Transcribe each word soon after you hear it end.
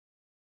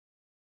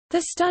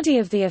The study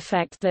of the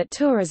effect that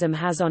tourism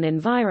has on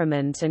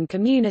environment and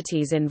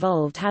communities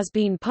involved has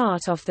been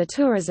part of the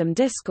tourism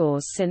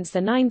discourse since the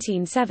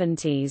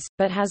 1970s,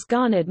 but has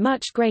garnered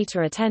much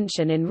greater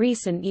attention in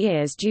recent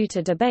years due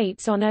to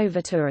debates on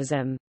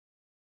overtourism.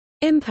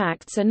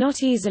 Impacts are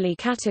not easily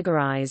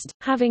categorized,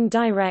 having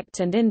direct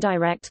and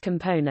indirect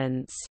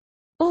components.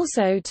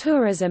 Also,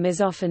 tourism is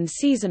often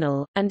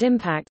seasonal, and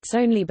impacts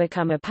only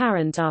become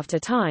apparent after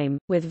time,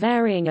 with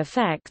varying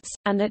effects,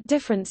 and at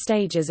different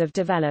stages of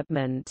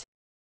development.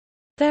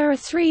 There are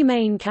three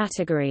main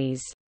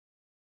categories.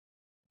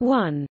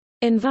 1.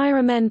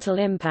 Environmental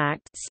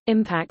impacts,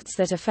 impacts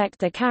that affect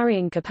the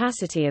carrying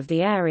capacity of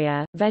the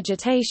area,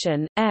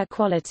 vegetation, air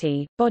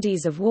quality,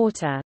 bodies of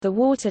water, the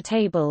water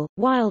table,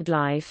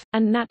 wildlife,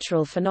 and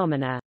natural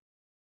phenomena.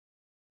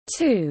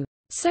 2.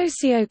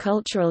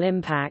 Socio-cultural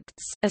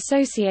impacts,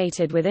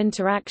 associated with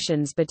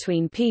interactions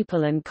between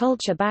people and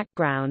culture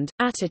background,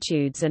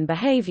 attitudes and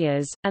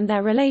behaviors, and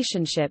their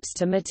relationships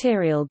to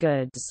material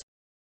goods.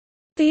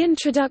 The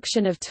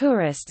introduction of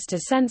tourists to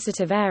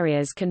sensitive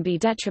areas can be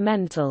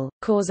detrimental,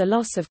 cause a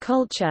loss of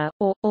culture,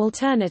 or,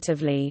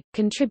 alternatively,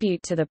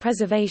 contribute to the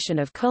preservation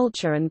of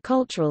culture and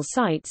cultural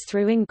sites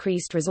through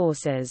increased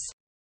resources.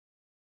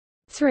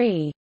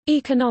 3.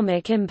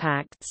 Economic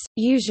impacts,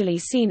 usually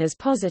seen as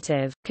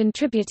positive,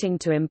 contributing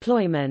to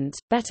employment,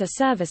 better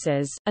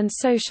services, and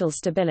social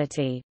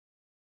stability.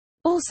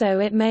 Also,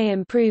 it may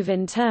improve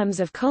in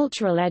terms of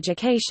cultural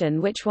education,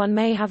 which one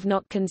may have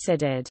not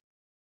considered.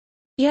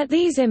 Yet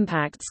these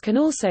impacts can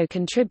also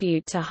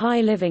contribute to high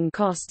living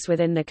costs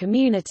within the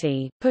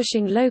community,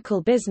 pushing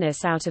local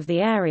business out of the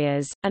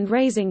areas, and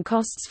raising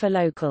costs for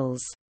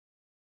locals.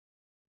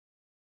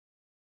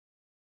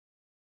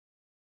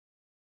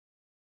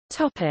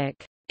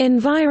 Topic: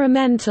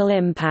 Environmental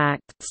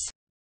impacts.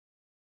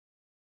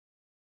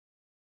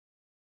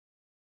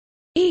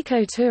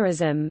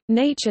 Ecotourism,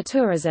 nature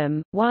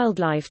tourism,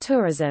 wildlife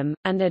tourism,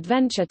 and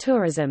adventure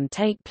tourism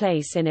take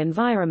place in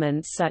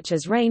environments such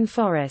as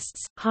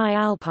rainforests, high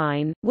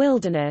alpine,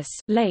 wilderness,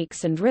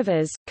 lakes and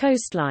rivers,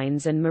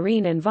 coastlines and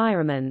marine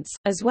environments,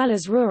 as well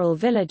as rural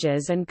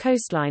villages and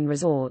coastline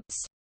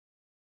resorts.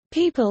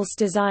 People's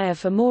desire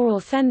for more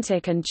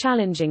authentic and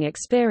challenging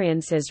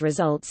experiences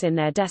results in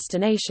their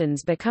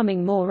destinations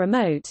becoming more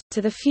remote,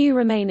 to the few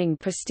remaining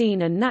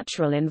pristine and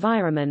natural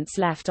environments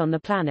left on the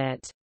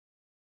planet.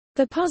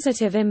 The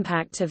positive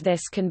impact of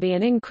this can be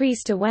an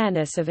increased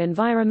awareness of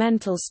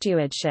environmental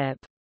stewardship.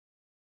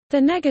 The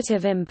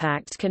negative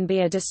impact can be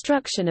a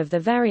destruction of the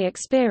very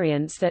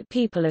experience that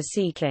people are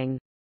seeking.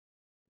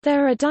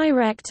 There are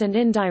direct and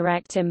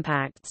indirect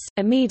impacts,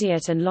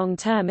 immediate and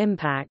long-term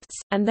impacts,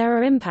 and there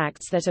are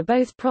impacts that are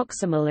both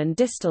proximal and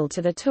distal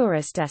to the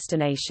tourist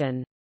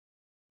destination.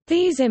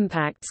 These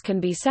impacts can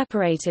be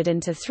separated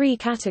into three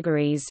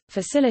categories: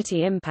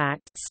 facility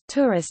impacts,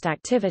 tourist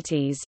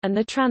activities, and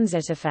the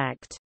transit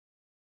effect.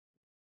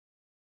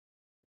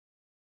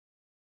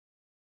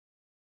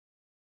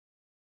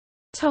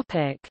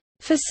 Topic: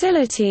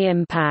 Facility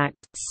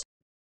impacts.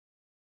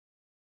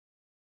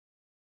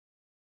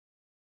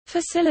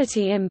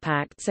 Facility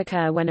impacts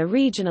occur when a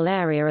regional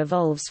area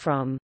evolves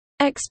from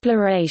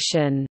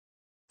exploration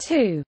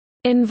to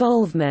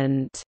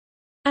involvement,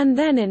 and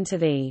then into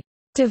the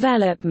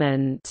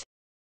development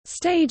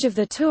stage of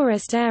the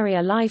tourist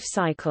area life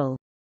cycle.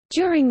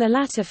 During the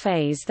latter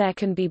phase there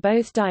can be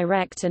both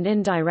direct and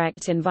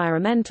indirect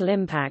environmental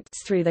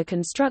impacts through the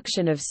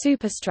construction of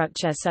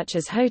superstructure such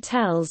as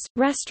hotels,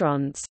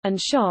 restaurants, and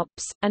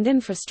shops, and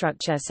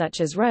infrastructure such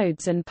as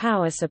roads and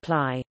power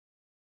supply.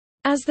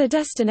 As the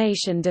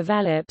destination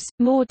develops,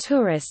 more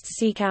tourists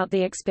seek out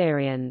the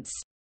experience.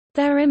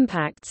 Their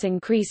impacts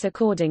increase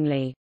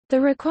accordingly.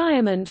 The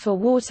requirement for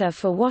water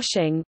for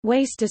washing,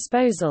 waste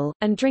disposal,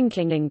 and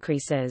drinking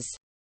increases.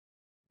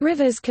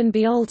 Rivers can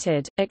be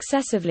altered,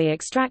 excessively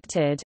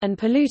extracted, and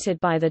polluted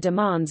by the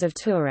demands of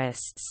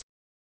tourists.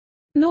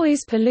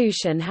 Noise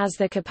pollution has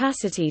the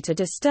capacity to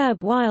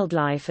disturb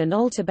wildlife and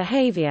alter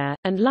behavior,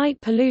 and light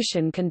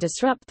pollution can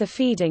disrupt the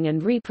feeding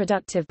and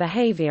reproductive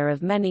behavior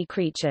of many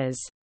creatures.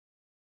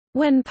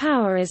 When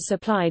power is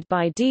supplied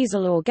by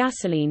diesel or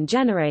gasoline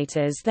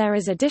generators, there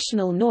is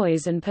additional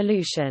noise and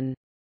pollution.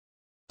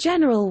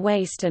 General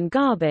waste and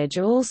garbage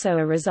are also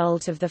a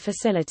result of the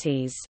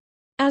facilities.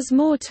 As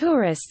more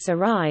tourists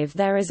arrive,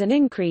 there is an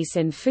increase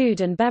in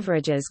food and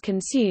beverages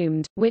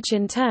consumed, which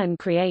in turn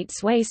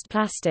creates waste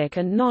plastic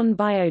and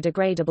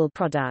non-biodegradable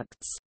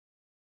products.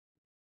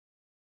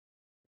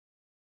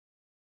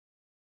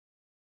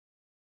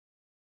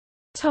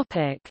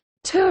 Topic: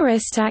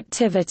 Tourist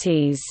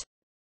activities.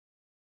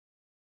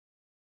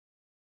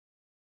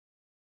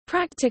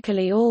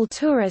 Practically all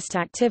tourist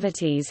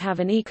activities have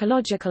an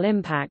ecological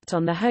impact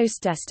on the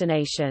host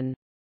destination.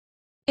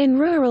 In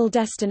rural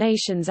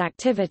destinations,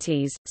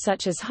 activities,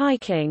 such as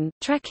hiking,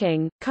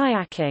 trekking,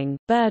 kayaking,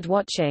 bird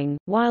watching,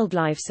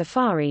 wildlife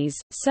safaris,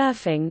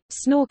 surfing,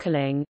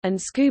 snorkeling, and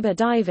scuba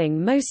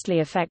diving mostly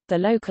affect the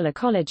local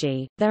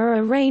ecology. There are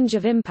a range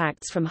of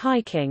impacts from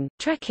hiking,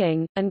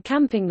 trekking, and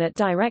camping that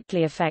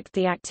directly affect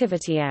the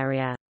activity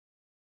area.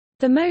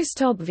 The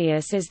most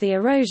obvious is the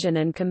erosion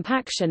and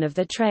compaction of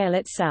the trail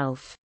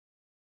itself.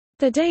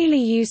 The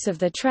daily use of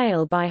the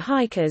trail by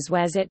hikers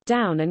wears it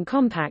down and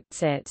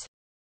compacts it.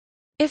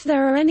 If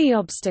there are any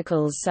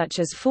obstacles such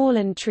as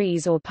fallen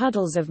trees or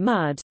puddles of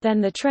mud, then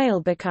the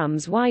trail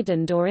becomes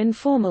widened or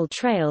informal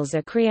trails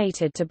are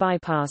created to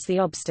bypass the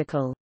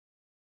obstacle.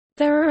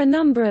 There are a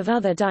number of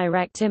other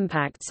direct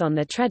impacts on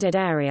the treaded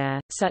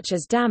area, such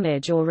as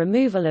damage or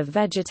removal of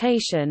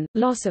vegetation,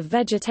 loss of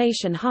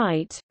vegetation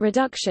height,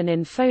 reduction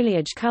in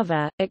foliage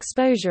cover,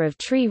 exposure of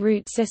tree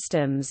root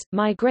systems,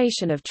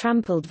 migration of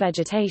trampled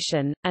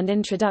vegetation, and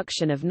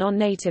introduction of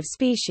non-native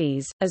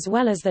species, as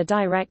well as the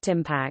direct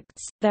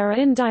impacts. There are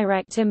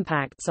indirect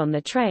impacts on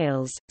the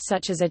trails,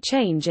 such as a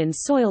change in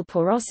soil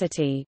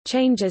porosity,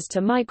 changes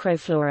to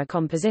microflora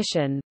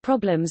composition,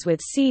 problems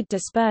with seed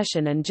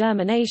dispersion and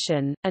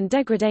germination, and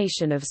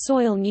degradation of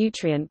soil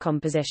nutrient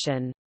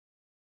composition.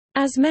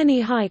 As many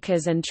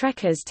hikers and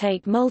trekkers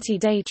take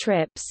multi-day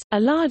trips, a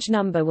large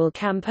number will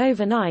camp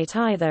overnight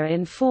either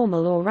in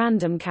formal or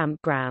random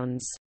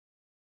campgrounds.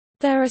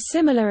 There are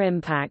similar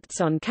impacts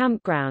on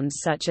campgrounds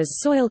such as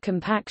soil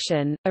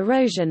compaction,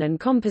 erosion and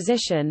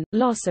composition,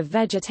 loss of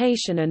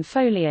vegetation and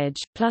foliage,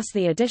 plus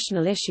the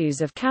additional issues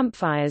of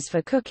campfires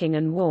for cooking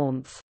and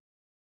warmth.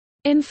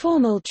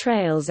 Informal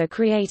trails are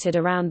created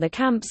around the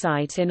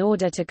campsite in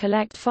order to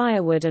collect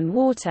firewood and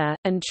water,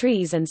 and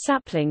trees and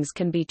saplings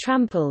can be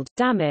trampled,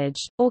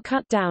 damaged, or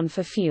cut down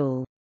for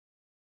fuel.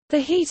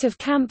 The heat of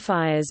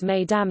campfires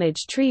may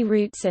damage tree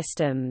root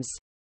systems.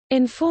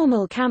 In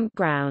formal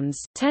campgrounds,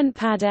 tent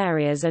pad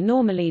areas are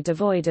normally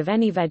devoid of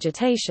any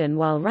vegetation,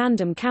 while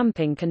random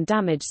camping can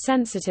damage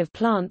sensitive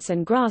plants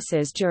and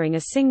grasses during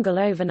a single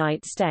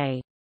overnight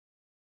stay.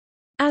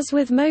 As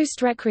with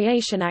most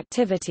recreation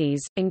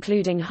activities,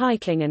 including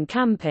hiking and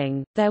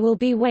camping, there will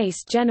be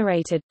waste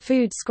generated,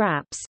 food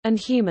scraps, and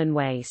human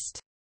waste.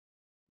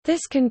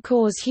 This can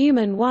cause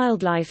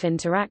human-wildlife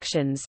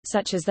interactions,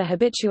 such as the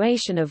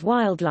habituation of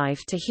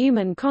wildlife to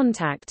human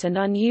contact and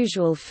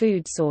unusual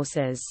food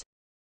sources.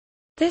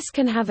 This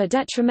can have a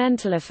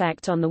detrimental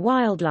effect on the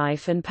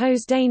wildlife and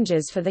pose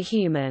dangers for the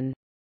human.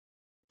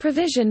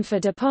 Provision for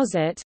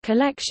deposit,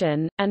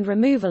 collection, and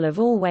removal of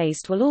all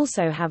waste will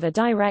also have a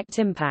direct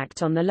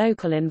impact on the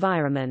local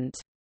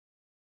environment.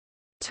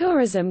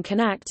 Tourism can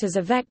act as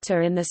a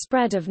vector in the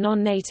spread of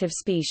non-native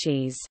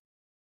species.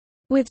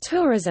 With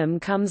tourism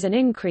comes an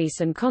increase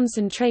and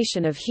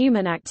concentration of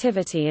human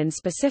activity in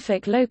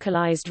specific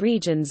localized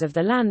regions of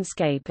the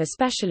landscape,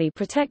 especially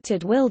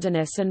protected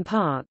wilderness and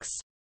parks.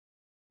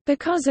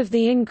 Because of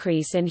the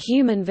increase in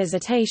human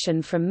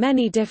visitation from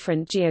many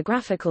different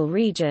geographical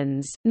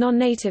regions,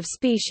 non-native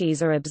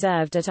species are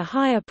observed at a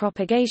higher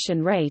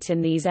propagation rate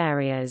in these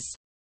areas.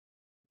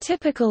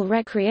 Typical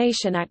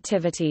recreation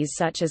activities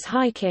such as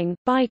hiking,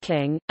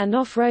 biking, and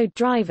off-road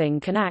driving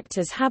can act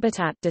as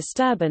habitat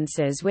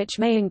disturbances which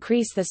may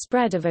increase the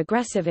spread of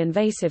aggressive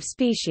invasive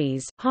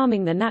species,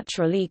 harming the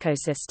natural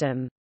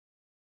ecosystem.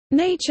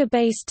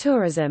 Nature-based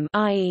tourism,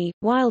 i.e.,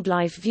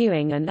 wildlife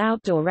viewing and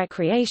outdoor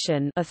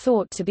recreation, are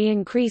thought to be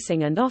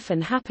increasing and often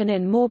happen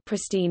in more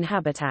pristine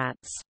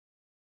habitats.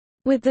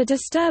 With the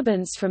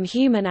disturbance from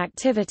human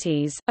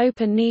activities,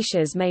 open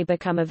niches may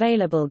become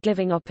available,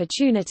 giving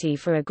opportunity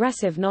for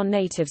aggressive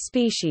non-native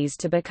species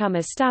to become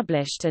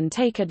established and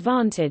take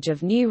advantage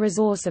of new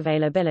resource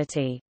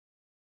availability.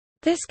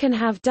 This can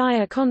have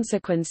dire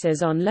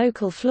consequences on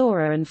local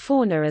flora and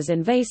fauna, as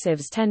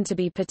invasives tend to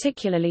be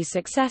particularly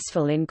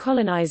successful in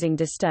colonizing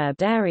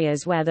disturbed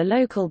areas where the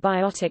local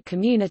biotic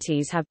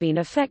communities have been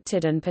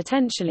affected and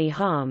potentially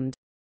harmed.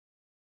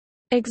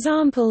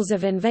 Examples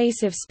of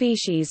invasive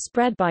species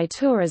spread by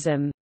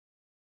tourism: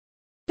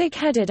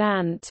 big-headed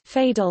ant,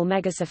 Phaedole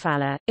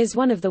megacephala, is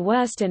one of the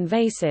worst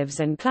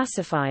invasives and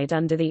classified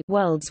under the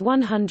world's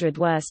 100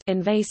 worst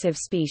invasive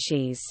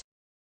species.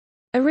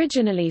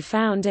 Originally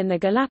found in the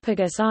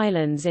Galapagos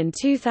Islands in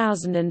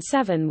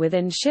 2007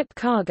 within ship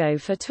cargo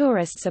for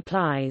tourist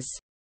supplies.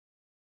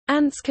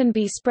 Ants can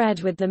be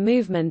spread with the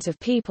movement of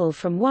people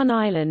from one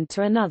island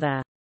to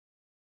another.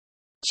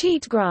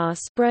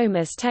 Cheatgrass,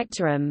 Bromus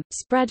tectorum,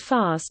 spread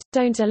fast,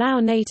 don't allow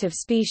native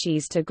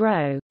species to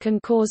grow, can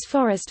cause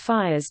forest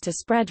fires to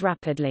spread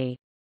rapidly.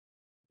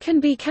 Can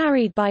be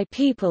carried by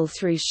people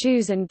through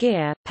shoes and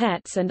gear.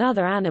 Pets and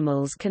other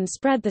animals can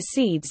spread the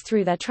seeds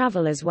through their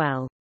travel as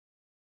well.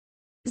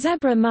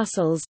 Zebra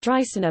mussels,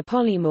 Dreissena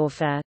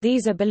polymorpha,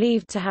 these are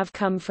believed to have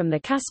come from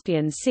the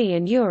Caspian Sea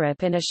in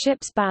Europe in a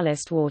ship's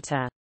ballast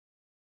water.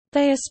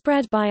 They are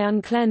spread by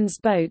uncleansed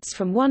boats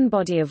from one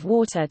body of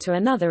water to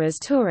another as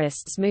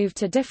tourists move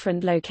to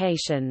different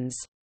locations.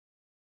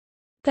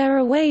 There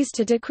are ways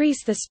to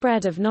decrease the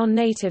spread of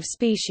non-native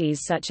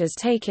species, such as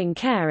taking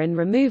care in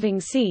removing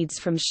seeds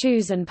from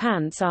shoes and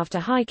pants after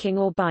hiking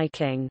or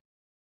biking.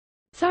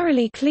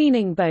 Thoroughly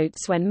cleaning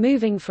boats when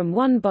moving from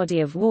one body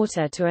of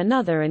water to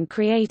another and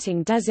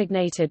creating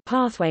designated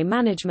pathway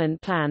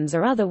management plans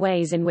are other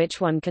ways in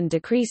which one can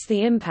decrease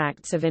the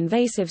impacts of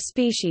invasive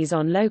species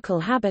on local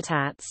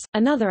habitats.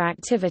 Another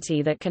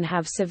activity that can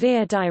have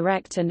severe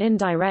direct and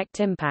indirect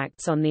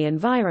impacts on the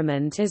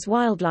environment is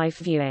wildlife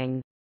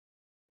viewing.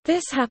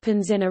 This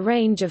happens in a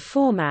range of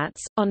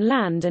formats, on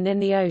land and in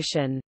the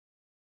ocean.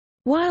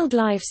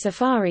 Wildlife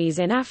safaris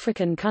in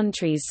African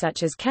countries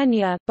such as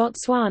Kenya,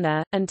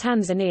 Botswana, and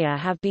Tanzania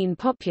have been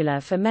popular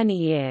for many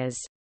years.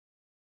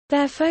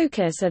 Their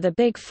focus are the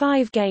big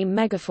five game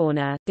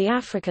megafauna, the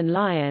African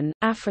lion,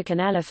 African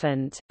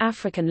elephant,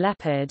 African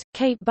leopard,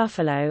 Cape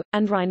buffalo,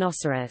 and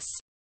rhinoceros.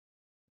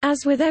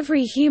 As with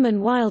every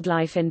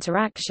human-wildlife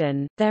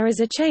interaction, there is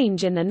a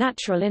change in the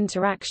natural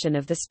interaction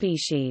of the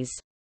species.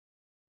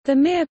 The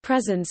mere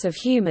presence of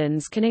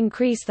humans can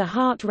increase the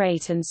heart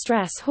rate and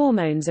stress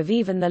hormones of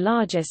even the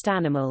largest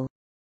animal.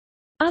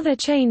 Other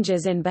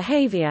changes in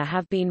behavior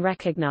have been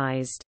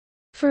recognized.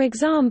 For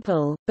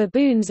example,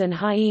 baboons and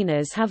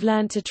hyenas have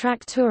learned to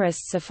track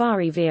tourist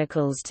safari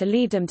vehicles to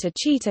lead them to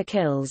cheetah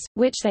kills,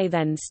 which they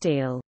then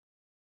steal.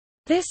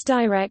 This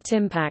direct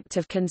impact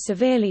can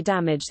severely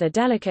damage the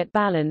delicate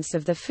balance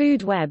of the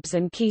food webs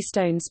and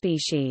keystone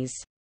species.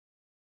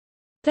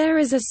 There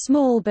is a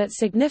small but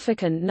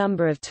significant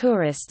number of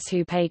tourists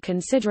who pay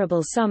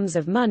considerable sums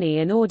of money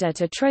in order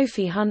to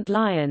trophy hunt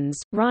lions,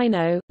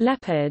 rhino,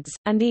 leopards,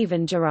 and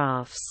even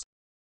giraffes.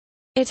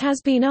 It has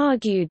been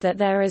argued that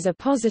there is a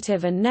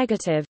positive and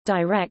negative,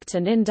 direct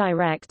and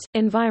indirect,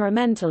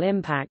 environmental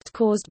impact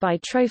caused by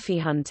trophy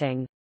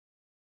hunting.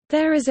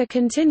 There is a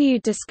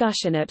continued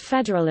discussion at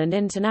federal and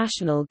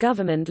international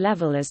government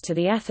level as to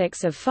the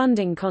ethics of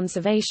funding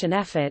conservation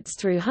efforts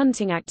through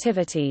hunting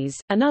activities.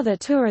 Another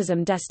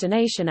tourism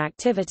destination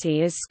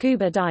activity is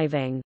scuba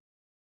diving.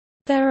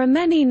 There are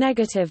many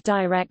negative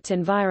direct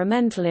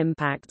environmental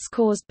impacts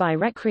caused by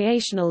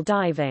recreational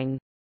diving.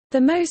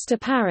 The most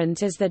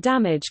apparent is the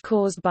damage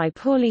caused by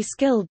poorly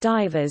skilled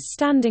divers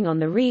standing on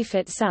the reef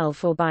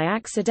itself or by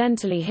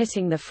accidentally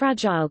hitting the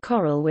fragile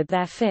coral with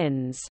their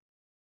fins.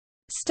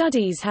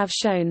 Studies have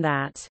shown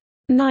that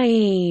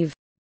naive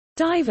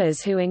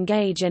divers who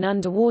engage in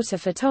underwater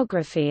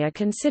photography are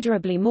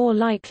considerably more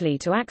likely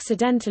to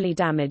accidentally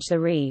damage the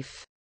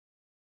reef.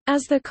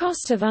 As the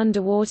cost of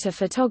underwater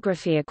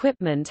photography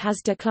equipment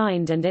has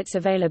declined and its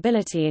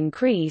availability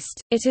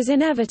increased, it is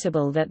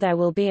inevitable that there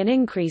will be an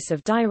increase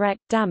of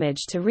direct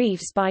damage to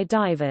reefs by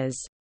divers.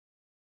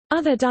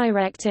 Other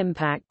direct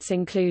impacts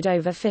include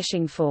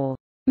overfishing for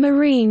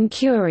marine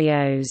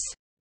curios,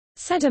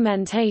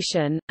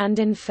 sedimentation, and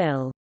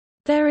infill.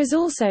 There is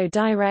also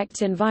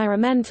direct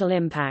environmental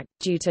impact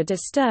due to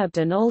disturbed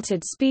and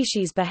altered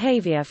species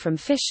behavior from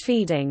fish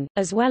feeding,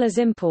 as well as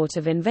import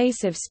of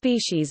invasive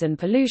species and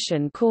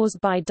pollution caused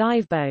by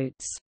dive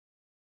boats.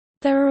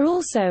 There are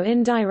also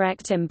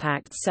indirect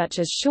impacts such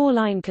as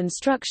shoreline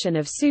construction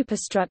of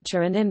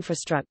superstructure and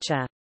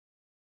infrastructure.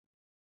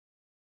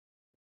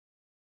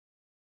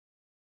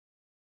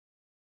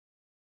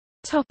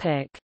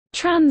 Topic: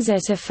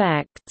 Transit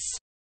effects.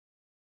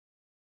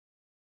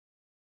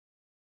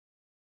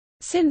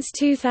 Since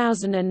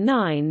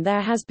 2009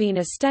 there has been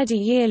a steady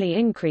yearly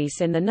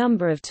increase in the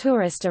number of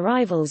tourist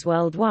arrivals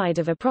worldwide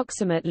of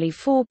approximately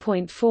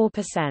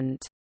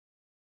 4.4%.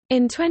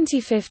 In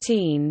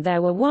 2015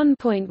 there were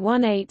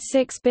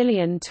 1.186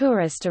 billion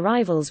tourist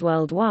arrivals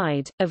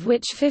worldwide, of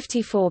which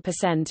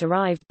 54%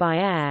 arrived by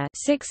air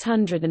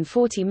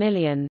 640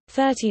 million,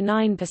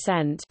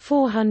 39%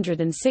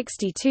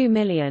 462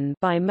 million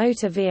by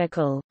motor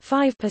vehicle,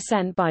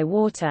 5% by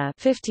water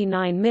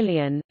 59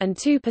 million, and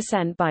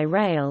 2% by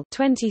rail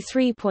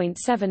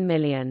 23.7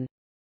 million.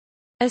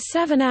 A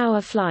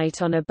 7-hour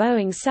flight on a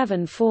Boeing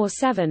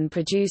 747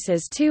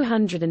 produces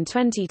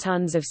 220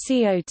 tons of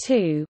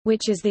CO2,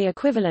 which is the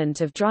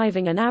equivalent of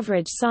driving an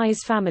average-size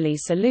family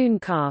saloon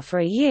car for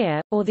a year,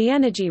 or the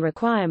energy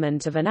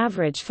requirement of an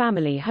average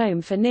family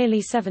home for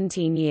nearly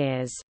 17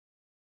 years.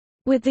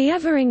 With the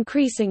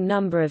ever-increasing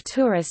number of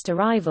tourist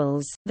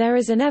arrivals, there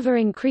is an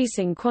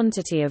ever-increasing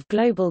quantity of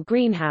global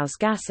greenhouse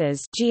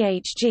gases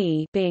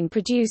 (GHG) being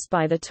produced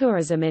by the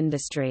tourism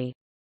industry.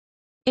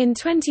 In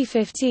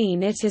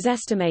 2015 it is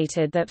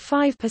estimated that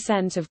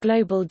 5% of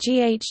global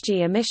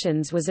GHG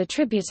emissions was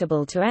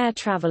attributable to air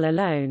travel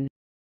alone.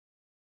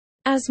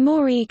 As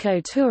more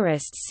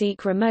eco-tourists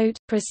seek remote,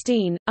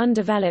 pristine,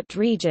 undeveloped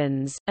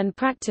regions, and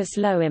practice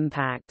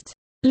low-impact,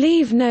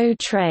 leave no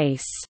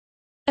trace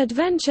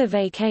adventure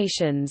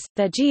vacations,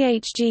 their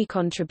GHG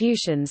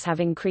contributions have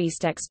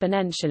increased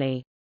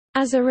exponentially.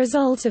 As a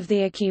result of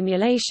the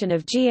accumulation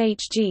of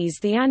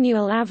GHGs, the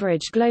annual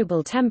average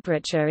global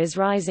temperature is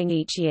rising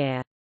each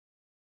year.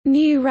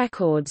 New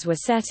records were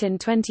set in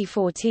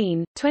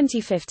 2014,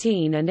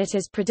 2015 and it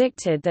is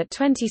predicted that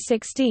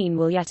 2016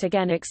 will yet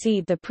again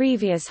exceed the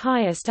previous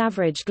highest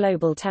average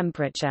global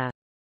temperature.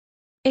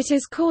 It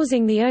is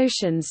causing the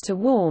oceans to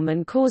warm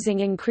and causing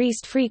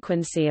increased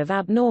frequency of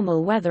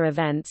abnormal weather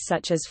events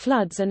such as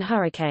floods and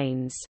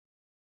hurricanes.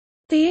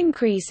 The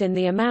increase in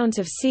the amount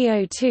of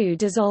CO2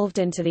 dissolved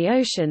into the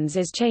oceans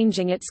is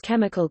changing its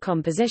chemical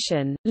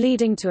composition,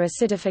 leading to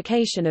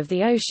acidification of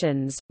the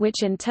oceans,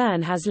 which in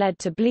turn has led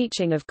to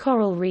bleaching of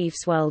coral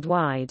reefs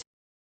worldwide.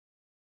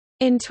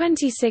 In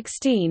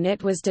 2016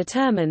 it was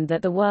determined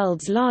that the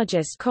world's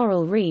largest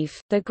coral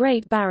reef, the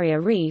Great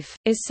Barrier Reef,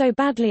 is so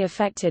badly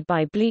affected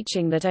by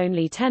bleaching that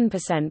only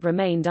 10%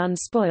 remained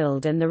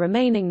unspoiled and the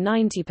remaining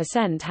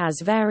 90% has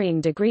varying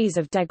degrees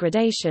of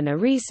degradation. A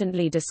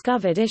recently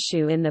discovered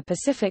issue in the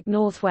Pacific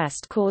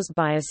Northwest caused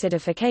by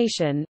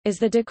acidification is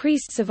the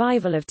decreased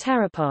survival of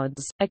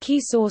pteropods, a key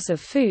source of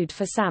food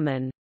for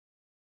salmon.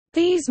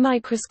 These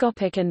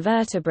microscopic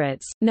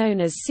invertebrates, known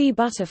as sea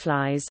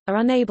butterflies, are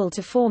unable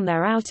to form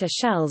their outer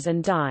shells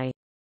and die.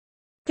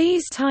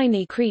 These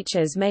tiny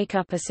creatures make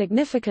up a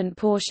significant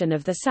portion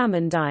of the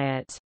salmon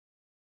diet.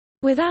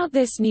 Without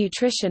this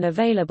nutrition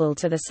available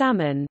to the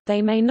salmon,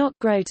 they may not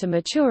grow to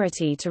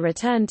maturity to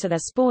return to their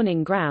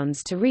spawning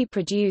grounds to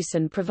reproduce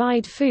and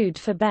provide food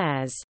for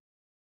bears.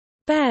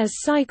 Bears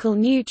cycle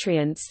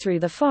nutrients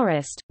through the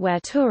forest, where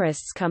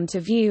tourists come to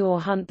view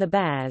or hunt the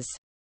bears.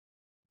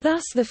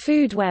 Thus the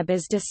food web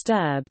is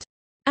disturbed.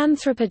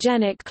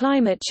 Anthropogenic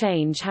climate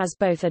change has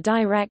both a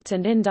direct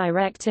and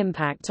indirect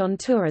impact on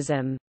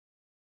tourism.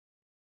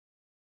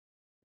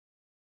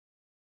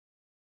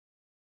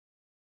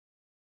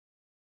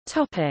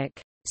 Topic: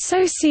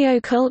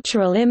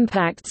 Socio-cultural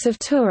impacts of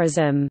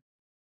tourism.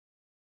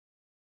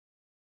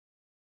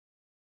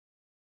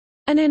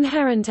 An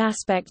inherent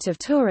aspect of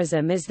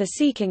tourism is the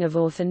seeking of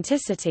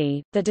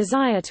authenticity, the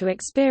desire to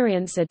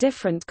experience a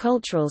different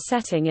cultural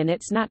setting in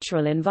its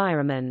natural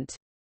environment.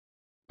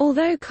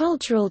 Although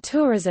cultural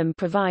tourism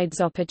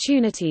provides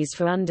opportunities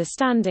for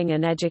understanding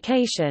and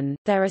education,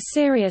 there are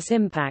serious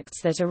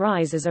impacts that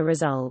arise as a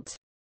result.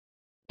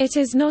 It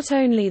is not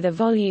only the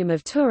volume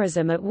of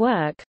tourism at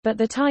work, but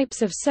the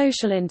types of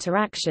social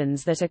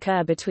interactions that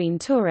occur between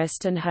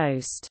tourist and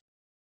host.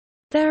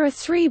 There are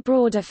three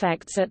broad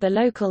effects at the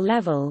local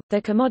level: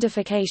 the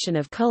commodification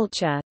of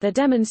culture, the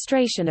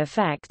demonstration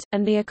effect,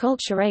 and the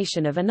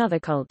acculturation of another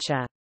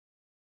culture.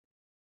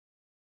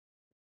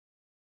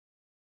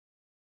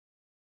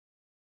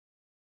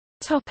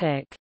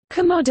 Topic: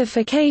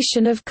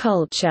 Commodification of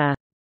culture.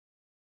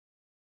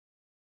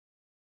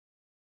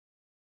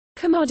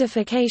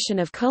 Commodification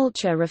of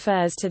culture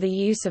refers to the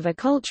use of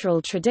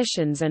cultural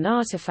traditions and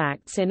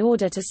artifacts in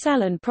order to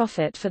sell and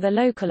profit for the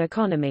local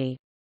economy.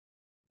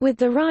 With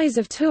the rise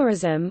of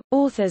tourism,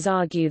 authors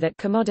argue that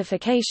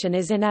commodification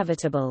is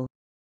inevitable.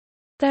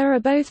 There are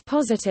both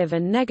positive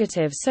and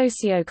negative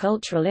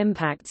socio-cultural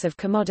impacts of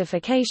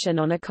commodification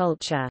on a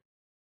culture.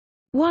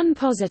 One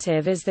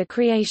positive is the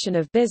creation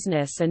of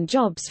business and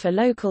jobs for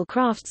local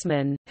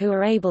craftsmen, who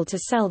are able to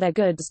sell their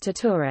goods to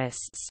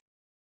tourists.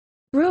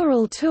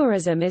 Rural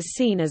tourism is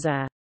seen as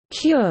a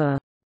cure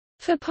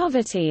for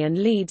poverty and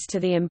leads to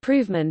the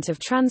improvement of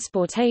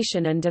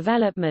transportation and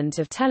development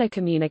of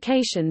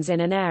telecommunications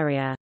in an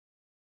area.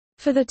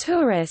 For the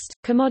tourist,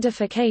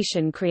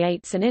 commodification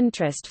creates an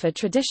interest for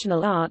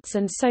traditional arts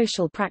and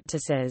social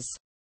practices.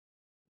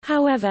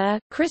 However,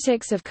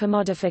 critics of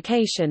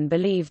commodification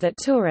believe that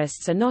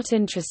tourists are not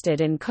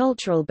interested in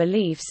cultural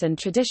beliefs and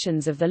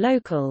traditions of the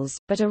locals,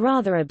 but are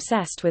rather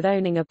obsessed with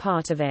owning a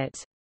part of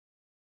it.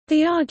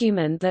 The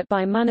argument that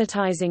by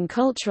monetizing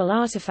cultural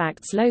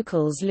artifacts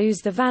locals lose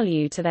the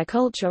value to their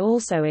culture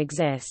also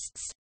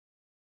exists.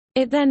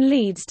 It then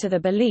leads to the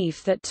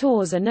belief that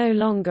tours are no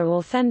longer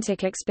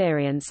authentic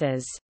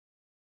experiences.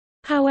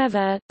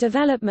 However,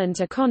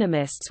 development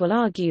economists will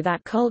argue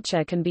that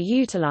culture can be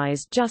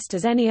utilized just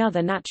as any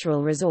other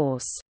natural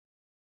resource.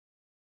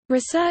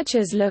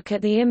 Researchers look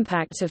at the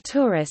impact of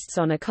tourists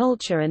on a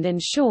culture and in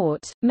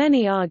short,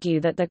 many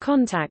argue that the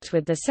contact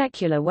with the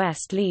secular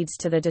West leads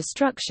to the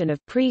destruction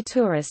of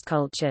pre-tourist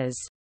cultures.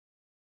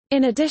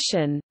 In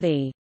addition,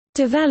 the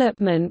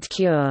development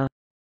cure,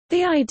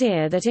 the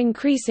idea that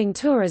increasing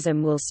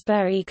tourism will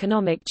spur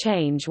economic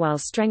change while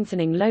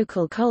strengthening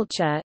local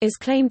culture, is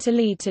claimed to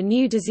lead to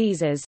new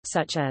diseases,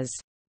 such as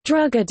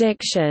drug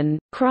addiction,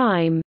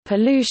 crime,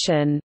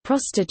 pollution,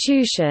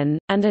 prostitution,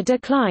 and a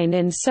decline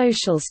in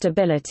social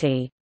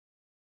stability,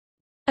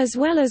 as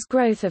well as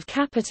growth of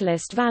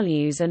capitalist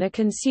values and a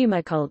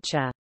consumer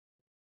culture.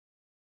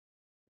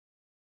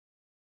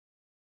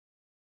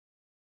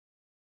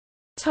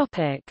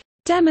 Topic: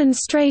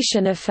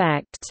 Demonstration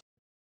effect.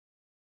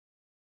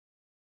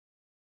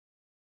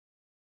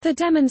 The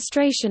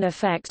demonstration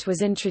effect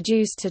was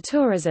introduced to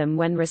tourism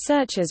when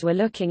researchers were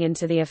looking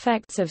into the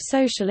effects of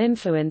social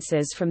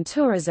influences from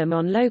tourism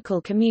on local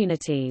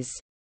communities.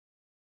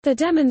 The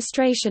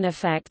demonstration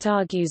effect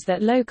argues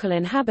that local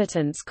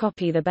inhabitants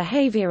copy the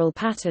behavioral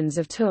patterns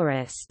of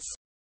tourists.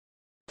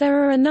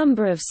 There are a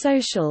number of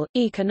social,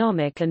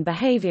 economic and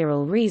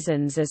behavioral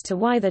reasons as to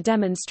why the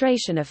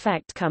demonstration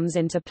effect comes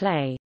into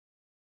play.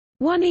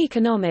 One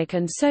economic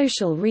and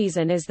social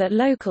reason is that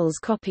locals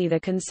copy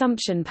the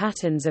consumption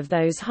patterns of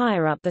those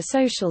higher up the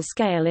social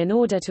scale in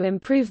order to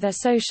improve their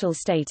social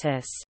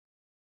status.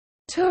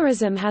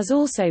 Tourism has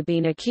also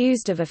been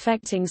accused of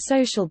affecting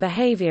social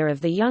behavior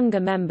of the younger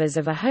members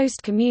of a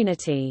host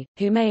community,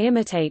 who may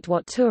imitate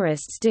what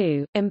tourists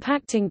do,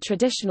 impacting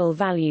traditional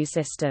value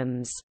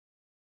systems.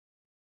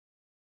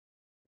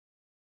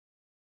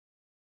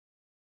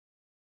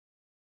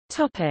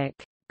 Topic: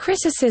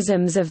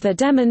 Criticisms of the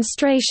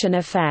demonstration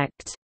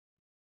effect.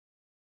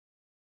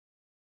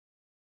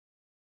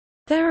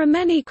 There are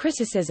many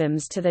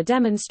criticisms to the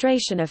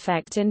demonstration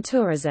effect in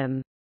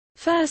tourism.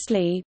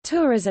 Firstly,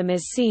 tourism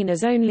is seen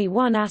as only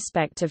one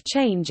aspect of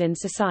change in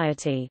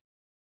society.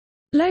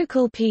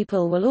 Local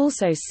people will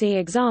also see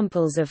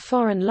examples of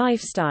foreign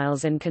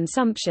lifestyles and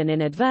consumption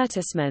in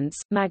advertisements,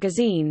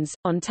 magazines,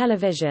 on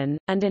television,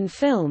 and in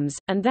films,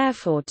 and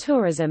therefore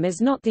tourism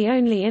is not the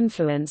only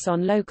influence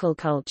on local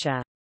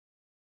culture.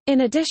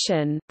 In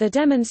addition, the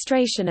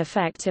demonstration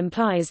effect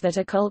implies that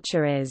a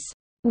culture is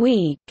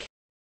weak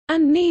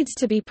and needs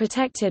to be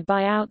protected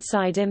by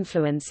outside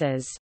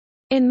influences.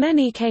 In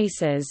many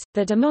cases,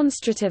 the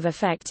demonstrative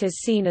effect is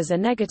seen as a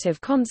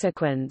negative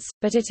consequence,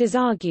 but it is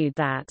argued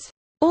that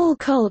all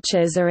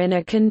cultures are in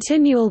a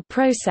continual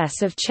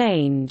process of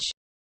change.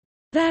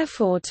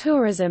 Therefore,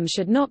 tourism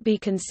should not be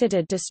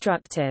considered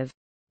destructive.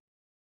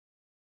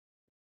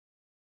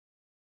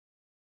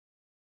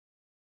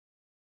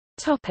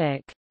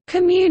 Topic: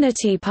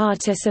 Community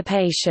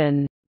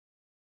participation.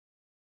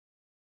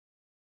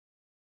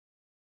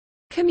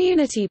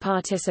 Community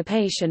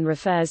participation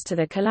refers to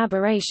the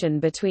collaboration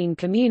between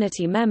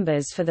community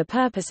members for the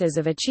purposes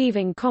of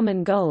achieving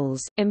common goals,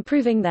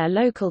 improving their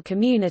local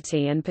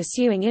community and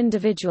pursuing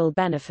individual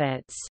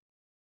benefits.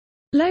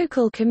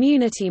 Local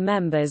community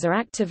members are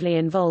actively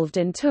involved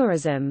in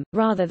tourism,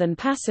 rather than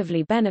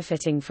passively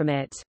benefiting from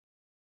it.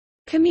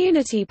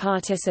 Community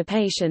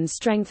participation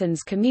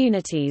strengthens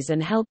communities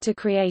and help to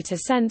create a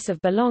sense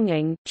of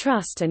belonging,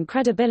 trust and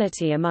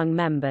credibility among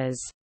members.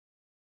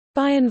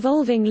 By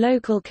involving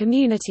local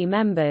community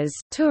members,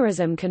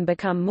 tourism can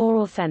become more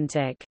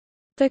authentic.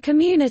 The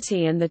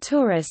community and the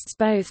tourists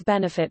both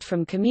benefit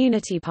from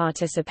community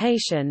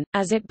participation,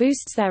 as it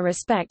boosts their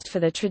respect for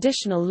the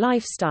traditional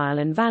lifestyle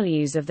and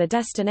values of the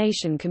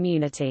destination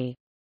community.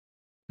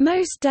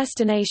 Most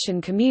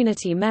destination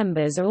community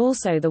members are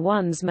also the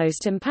ones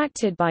most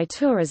impacted by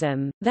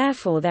tourism,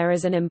 therefore there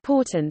is an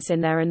importance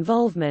in their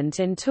involvement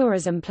in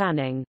tourism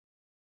planning.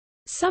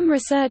 Some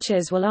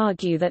researchers will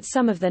argue that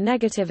some of the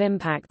negative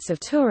impacts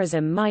of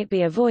tourism might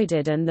be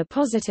avoided and the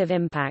positive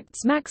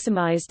impacts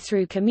maximized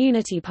through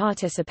community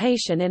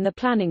participation in the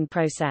planning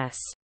process.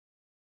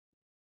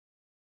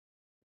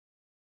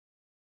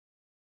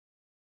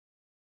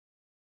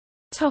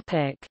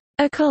 Topic: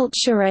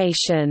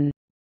 Acculturation.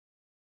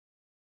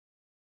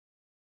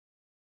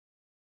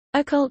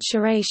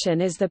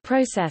 Acculturation is the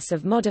process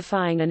of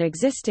modifying an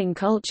existing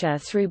culture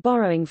through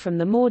borrowing from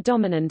the more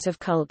dominant of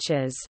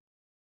cultures.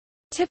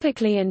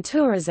 Typically in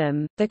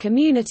tourism, the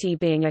community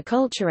being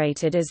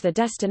acculturated is the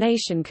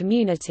destination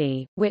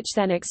community, which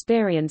then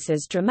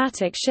experiences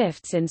dramatic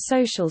shifts in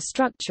social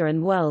structure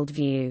and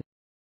worldview.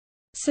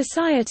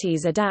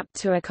 Societies adapt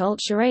to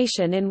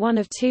acculturation in one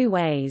of two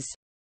ways.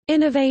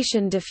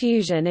 Innovation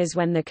diffusion is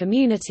when the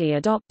community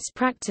adopts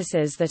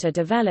practices that are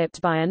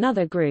developed by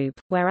another group,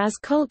 whereas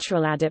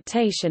cultural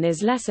adaptation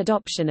is less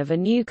adoption of a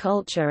new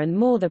culture and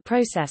more the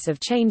process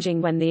of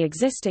changing when the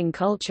existing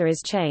culture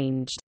is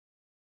changed.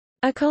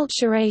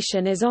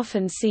 Acculturation is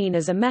often seen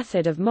as a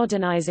method of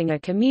modernizing a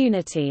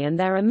community, and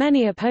there are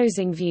many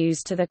opposing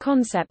views to the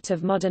concept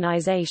of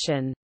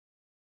modernization.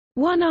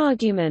 One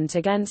argument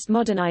against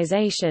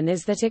modernization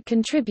is that it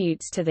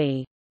contributes to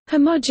the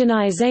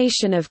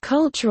homogenization of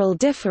cultural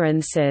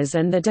differences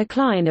and the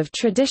decline of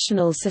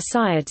traditional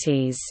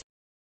societies.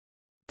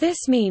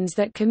 This means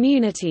that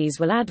communities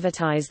will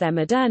advertise their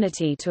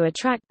modernity to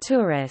attract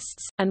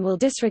tourists, and will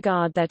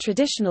disregard their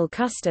traditional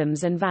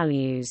customs and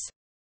values.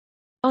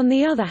 On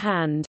the other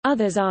hand,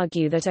 others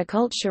argue that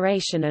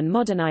acculturation and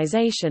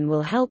modernization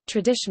will help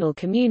traditional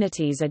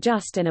communities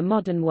adjust in a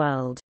modern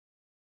world.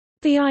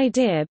 The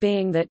idea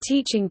being that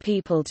teaching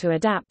people to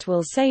adapt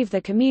will save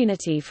the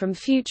community from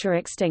future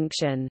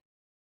extinction.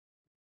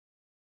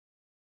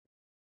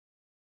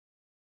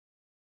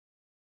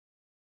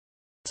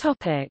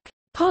 Topic: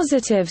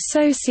 Positive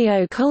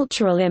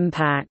socio-cultural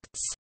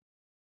impacts.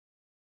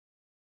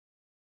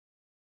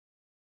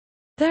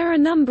 There are a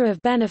number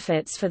of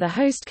benefits for the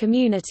host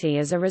community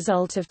as a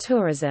result of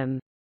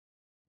tourism.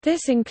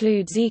 This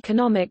includes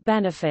economic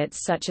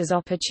benefits such as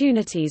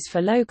opportunities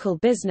for local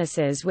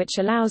businesses, which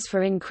allows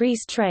for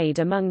increased trade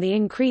among the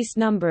increased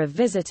number of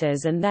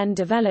visitors and then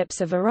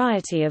develops a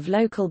variety of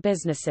local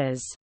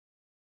businesses.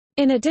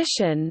 In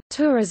addition,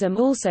 tourism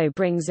also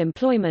brings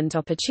employment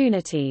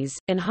opportunities,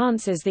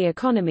 enhances the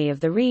economy of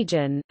the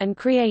region, and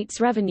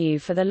creates revenue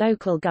for the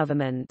local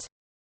government.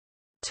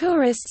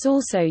 Tourists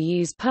also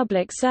use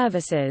public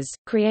services,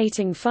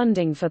 creating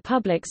funding for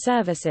public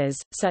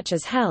services, such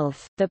as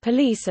health, the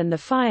police and the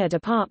fire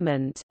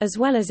department, as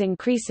well as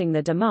increasing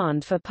the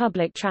demand for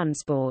public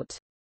transport.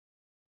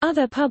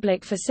 Other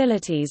public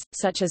facilities,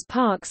 such as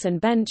parks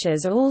and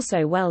benches, are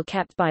also well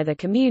kept by the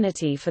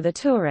community for the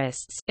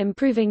tourists,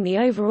 improving the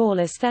overall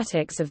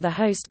aesthetics of the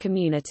host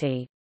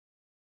community.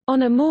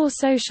 On a more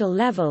social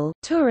level,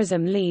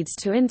 tourism leads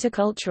to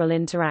intercultural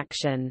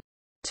interaction.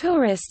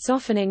 Tourists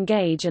often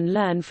engage and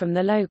learn from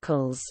the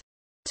locals.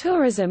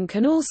 Tourism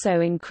can also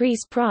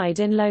increase pride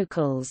in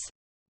locals.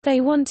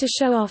 They want to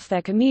show off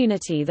their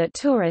community that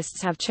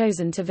tourists have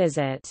chosen to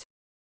visit.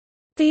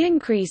 The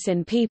increase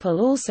in people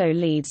also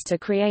leads to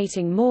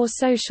creating more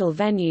social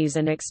venues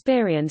and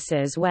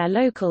experiences where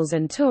locals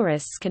and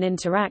tourists can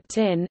interact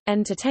in.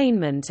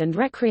 Entertainment and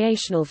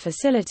recreational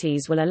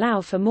facilities will allow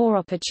for more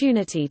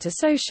opportunity to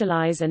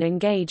socialize and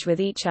engage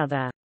with each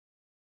other.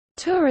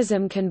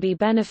 Tourism can be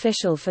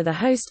beneficial for the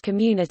host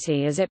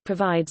community as it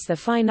provides the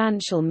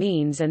financial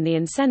means and the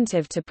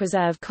incentive to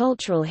preserve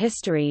cultural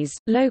histories,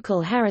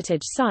 local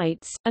heritage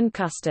sites, and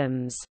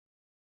customs.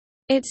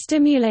 It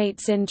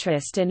stimulates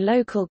interest in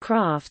local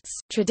crafts,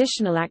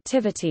 traditional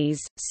activities,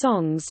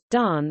 songs,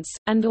 dance,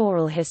 and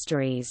oral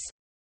histories.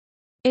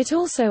 It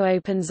also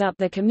opens up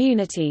the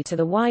community to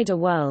the wider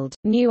world,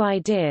 new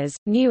ideas,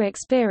 new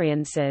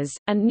experiences,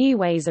 and new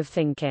ways of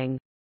thinking.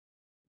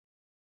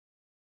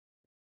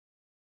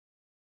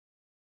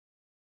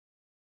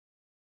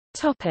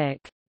 Topic: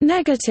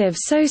 Negative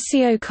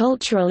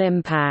socio-cultural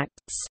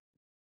impacts.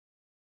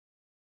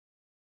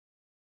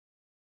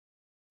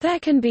 There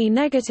can be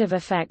negative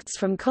effects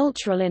from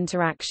cultural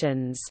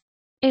interactions.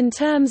 In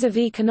terms of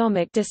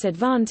economic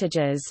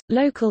disadvantages,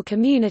 local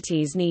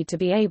communities need to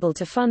be able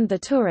to fund the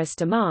tourist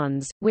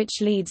demands,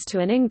 which leads to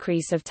an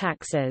increase of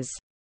taxes.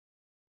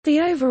 The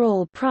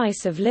overall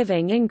price of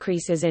living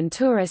increases in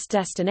tourist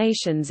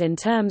destinations in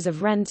terms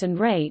of rent and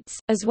rates,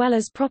 as well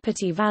as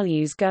property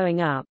values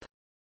going up.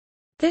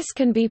 This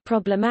can be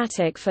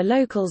problematic for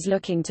locals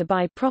looking to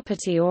buy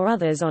property or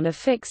others on a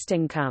fixed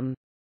income.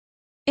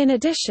 In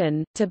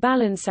addition, to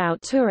balance out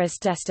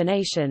tourist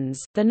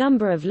destinations, the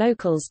number of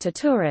locals to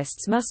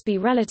tourists must be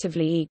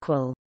relatively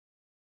equal.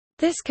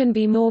 This can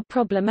be more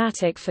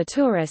problematic for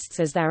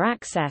tourists as their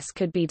access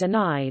could be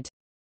denied.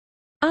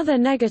 Other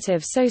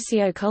negative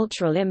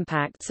socio-cultural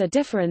impacts are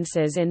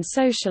differences in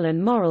social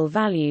and moral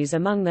values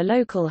among the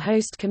local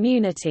host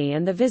community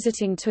and the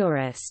visiting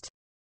tourist.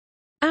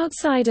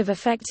 Outside of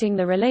affecting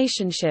the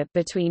relationship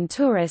between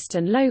tourist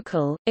and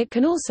local, it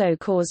can also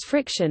cause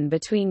friction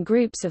between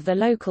groups of the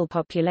local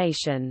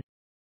population.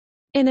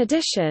 In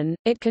addition,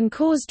 it can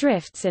cause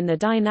drifts in the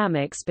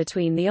dynamics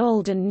between the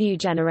old and new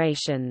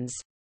generations.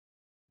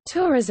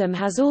 Tourism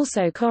has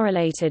also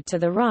correlated to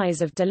the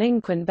rise of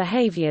delinquent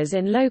behaviors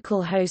in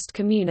local host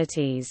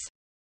communities.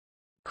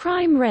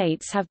 Crime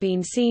rates have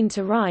been seen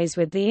to rise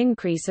with the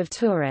increase of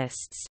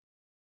tourists.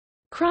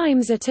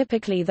 Crimes are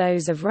typically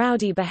those of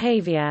rowdy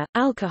behavior,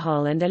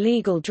 alcohol and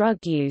illegal drug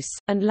use,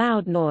 and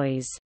loud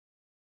noise.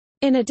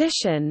 In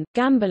addition,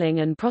 gambling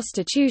and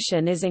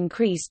prostitution is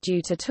increased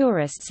due to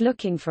tourists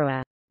looking for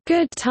a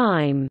good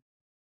time.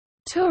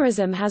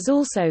 Tourism has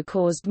also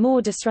caused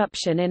more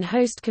disruption in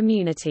host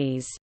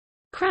communities.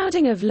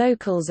 Crowding of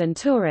locals and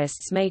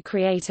tourists may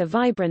create a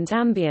vibrant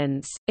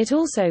ambience. It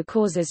also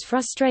causes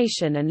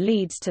frustration and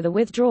leads to the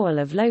withdrawal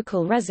of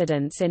local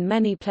residents in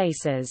many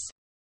places.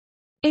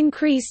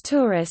 Increased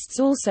tourists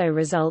also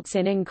results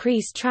in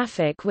increased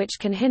traffic, which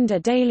can hinder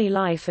daily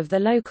life of the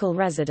local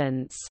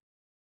residents.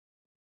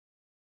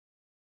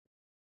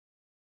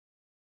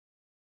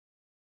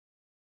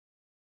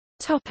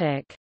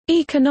 Topic: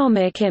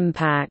 Economic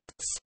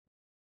impacts.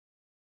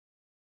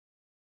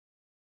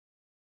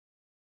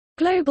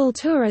 Global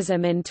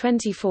tourism in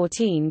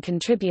 2014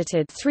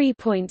 contributed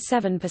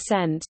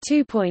 3.7%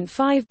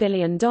 $2.5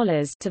 billion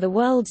to the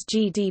world's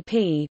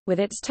GDP, with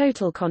its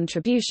total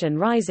contribution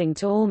rising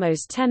to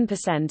almost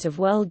 10% of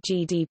world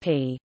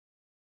GDP.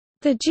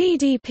 The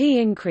GDP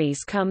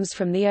increase comes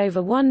from the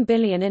over 1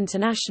 billion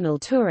international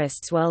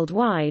tourists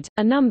worldwide,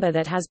 a number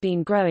that has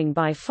been growing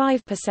by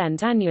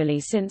 5% annually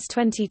since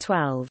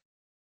 2012.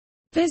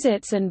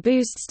 Visits and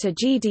boosts to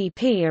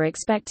GDP are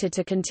expected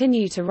to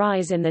continue to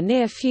rise in the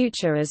near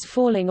future as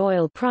falling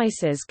oil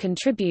prices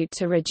contribute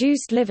to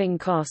reduced living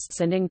costs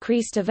and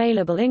increased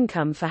available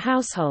income for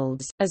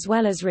households, as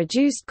well as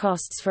reduced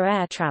costs for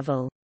air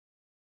travel.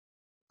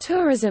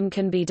 Tourism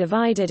can be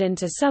divided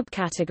into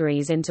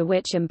subcategories into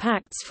which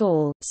impacts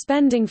fall: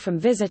 spending from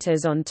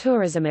visitors on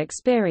tourism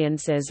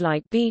experiences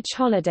like beach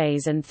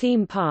holidays and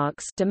theme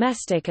parks,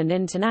 domestic and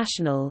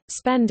international,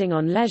 spending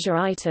on leisure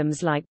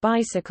items like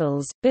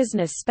bicycles,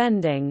 business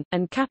spending,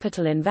 and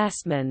capital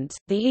investment.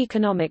 The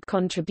economic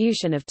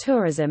contribution of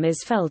tourism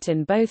is felt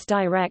in both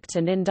direct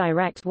and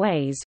indirect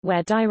ways,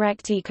 where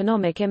direct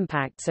economic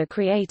impacts are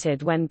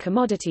created when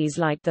commodities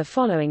like the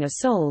following are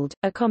sold: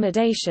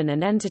 accommodation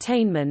and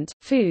entertainment,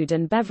 food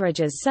and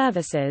beverages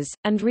services,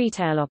 and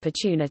retail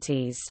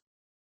opportunities.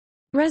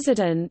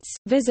 Residents,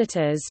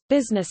 visitors,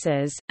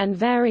 businesses, and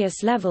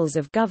various levels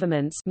of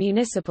governments,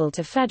 municipal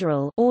to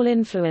federal, all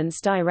influence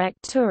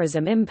direct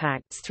tourism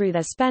impacts through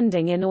their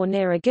spending in or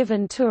near a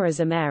given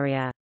tourism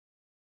area.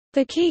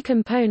 The key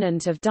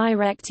component of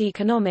direct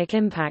economic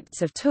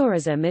impacts of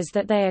tourism is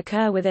that they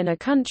occur within a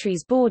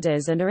country's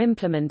borders and are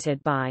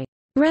implemented by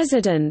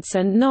residents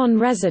and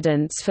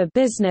non-residents for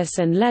business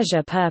and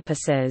leisure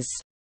purposes.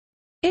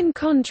 In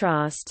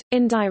contrast,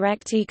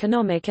 indirect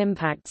economic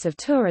impacts of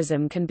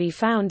tourism can be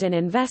found in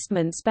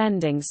investment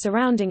spending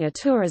surrounding a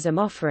tourism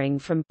offering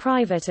from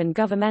private and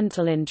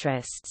governmental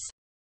interests.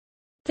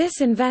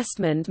 This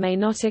investment may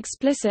not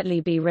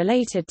explicitly be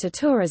related to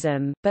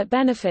tourism, but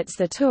benefits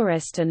the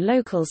tourist and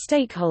local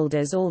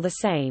stakeholders all the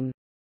same.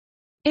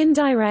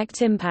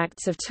 Indirect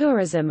impacts of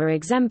tourism are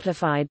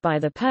exemplified by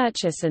the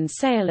purchase and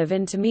sale of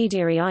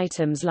intermediary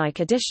items like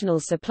additional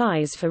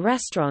supplies for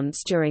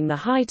restaurants during the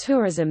high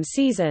tourism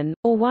season,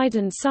 or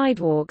widened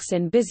sidewalks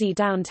in busy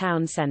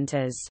downtown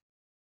centers.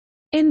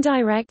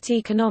 Indirect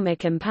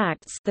economic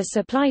impacts, the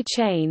supply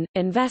chain,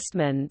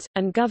 investment,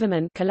 and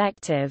government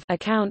collective,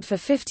 account for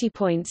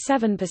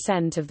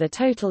 50.7% of the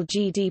total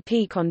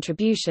GDP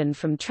contribution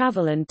from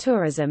travel and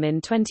tourism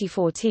in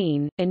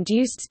 2014.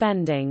 Induced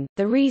spending,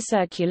 the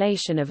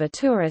recirculation of a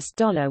tourist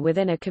dollar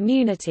within a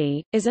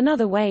community, is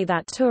another way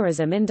that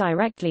tourism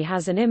indirectly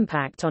has an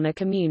impact on a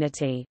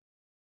community.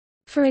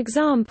 For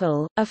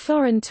example, a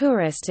foreign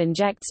tourist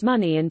injects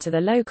money into the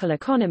local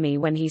economy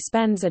when he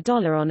spends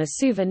 $1 on a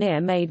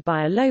souvenir made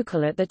by a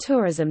local at the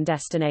tourism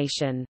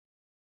destination.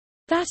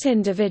 That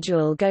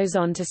individual goes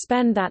on to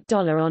spend that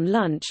dollar on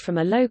lunch from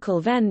a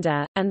local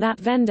vendor, and that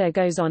vendor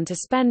goes on to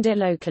spend it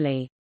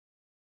locally.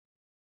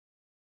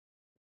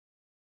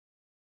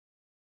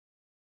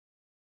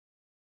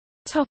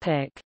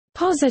 Topic: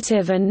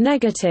 Positive and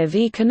negative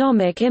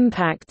economic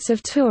impacts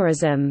of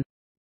tourism.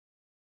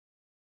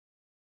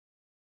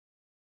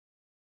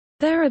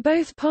 There are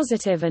both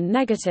positive and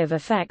negative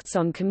effects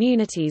on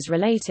communities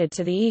related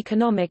to the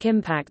economic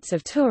impacts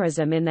of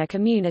tourism in their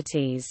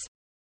communities.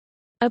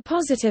 A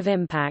positive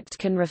impact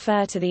can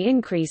refer to the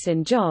increase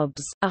in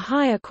jobs, a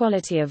higher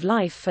quality of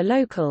life for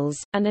locals,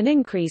 and an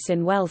increase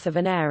in wealth of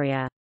an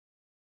area.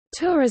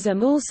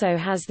 Tourism also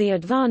has the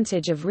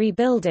advantage of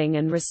rebuilding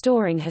and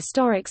restoring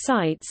historic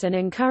sites and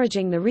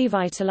encouraging the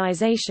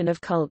revitalization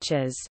of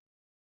cultures.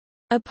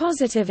 A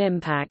positive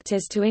impact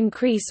is to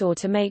increase or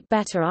to make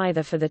better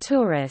either for the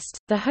tourist,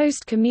 the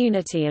host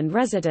community and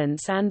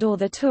residents and/or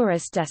the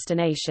tourist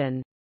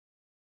destination.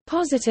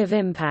 Positive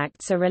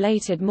impacts are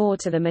related more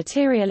to the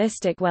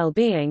materialistic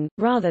well-being,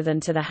 rather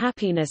than to the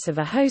happiness of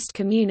a host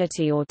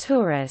community or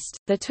tourist.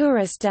 The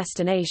tourist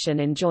destination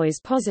enjoys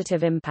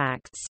positive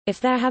impacts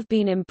if there have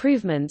been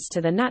improvements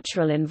to the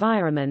natural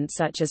environment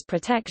such as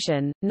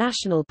protection,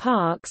 national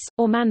parks,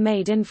 or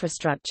man-made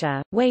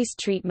infrastructure, waste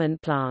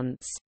treatment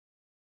plants.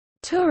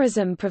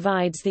 Tourism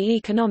provides the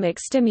economic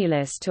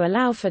stimulus to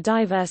allow for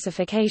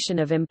diversification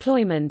of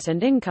employment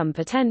and income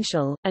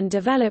potential, and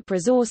develop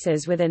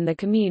resources within the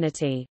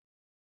community.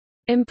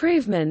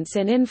 Improvements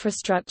in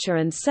infrastructure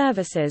and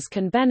services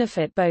can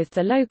benefit both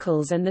the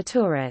locals and the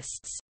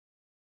tourists.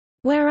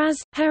 Whereas,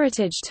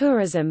 heritage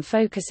tourism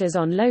focuses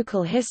on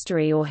local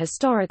history or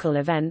historical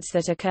events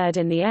that occurred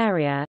in the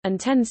area, and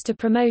tends to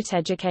promote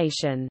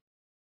education.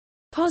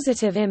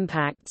 Positive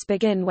impacts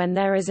begin when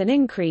there is an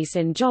increase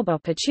in job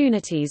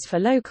opportunities for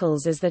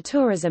locals as the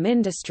tourism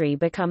industry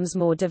becomes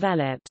more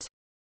developed.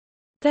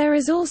 There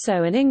is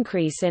also an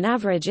increase in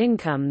average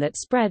income that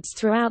spreads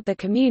throughout the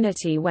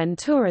community when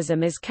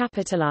tourism is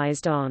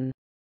capitalized on.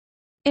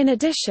 In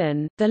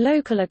addition, the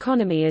local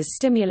economy is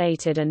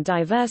stimulated and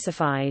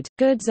diversified,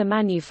 goods are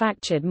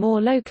manufactured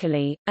more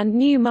locally, and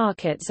new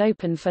markets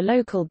open for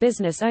local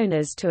business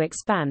owners to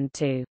expand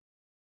to.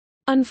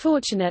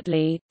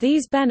 Unfortunately,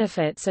 these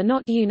benefits are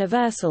not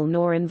universal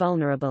nor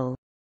invulnerable.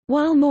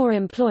 While more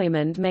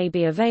employment may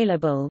be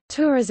available,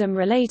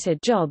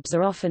 tourism-related jobs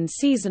are often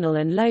seasonal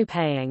and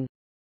low-paying.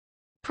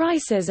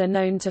 Prices are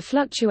known to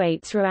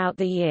fluctuate throughout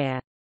the year.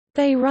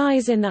 They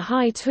rise in the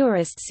high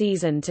tourist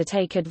season to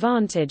take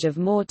advantage of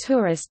more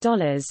tourist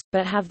dollars,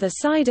 but have the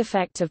side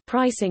effect of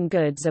pricing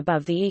goods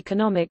above the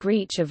economic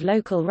reach of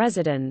local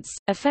residents,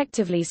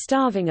 effectively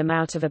starving them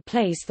out of a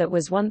place that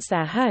was once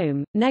their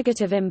home.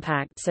 Negative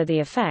impacts are the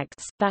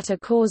effects, that are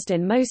caused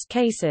in most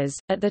cases,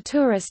 at the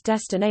tourist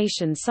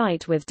destination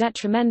site with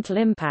detrimental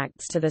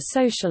impacts to the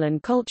social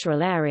and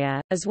cultural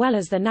area, as well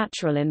as the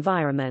natural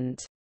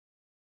environment.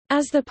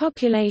 As the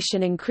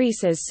population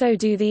increases, so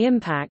do the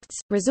impacts,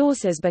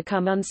 resources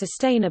become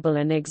unsustainable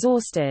and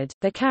exhausted,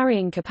 the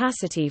carrying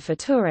capacity for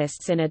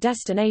tourists in a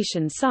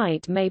destination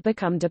site may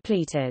become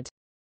depleted.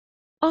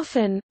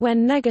 Often,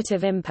 when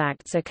negative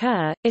impacts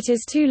occur, it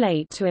is too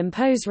late to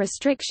impose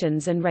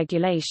restrictions and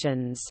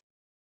regulations.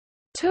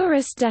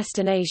 Tourist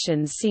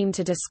destinations seem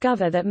to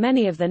discover that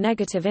many of the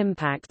negative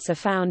impacts are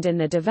found in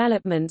the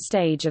development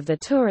stage of the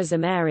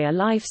tourism area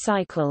life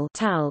cycle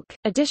 (TALC).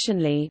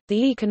 Additionally,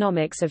 the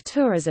economics of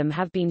tourism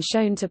have been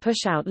shown to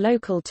push out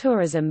local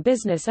tourism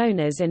business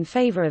owners in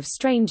favor of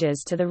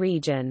strangers to the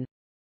region.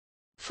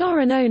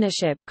 Foreign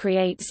ownership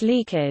creates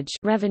leakage,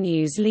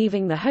 revenues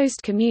leaving the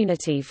host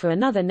community for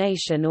another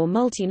nation or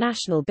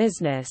multinational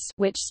business,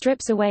 which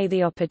strips away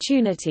the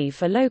opportunity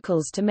for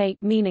locals to make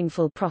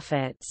meaningful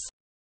profits.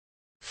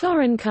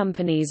 Foreign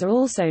companies are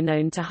also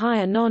known to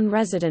hire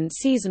non-resident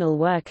seasonal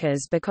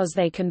workers because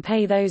they can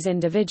pay those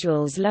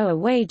individuals lower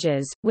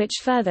wages, which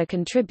further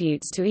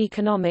contributes to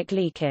economic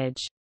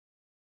leakage.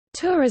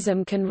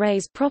 Tourism can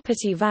raise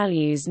property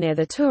values near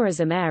the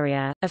tourism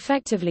area,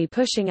 effectively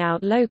pushing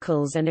out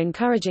locals and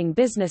encouraging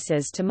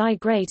businesses to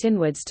migrate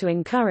inwards to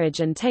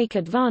encourage and take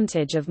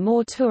advantage of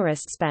more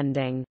tourist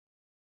spending.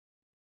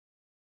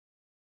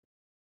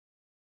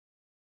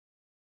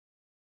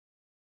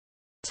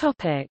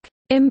 Topic: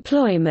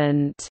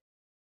 Employment.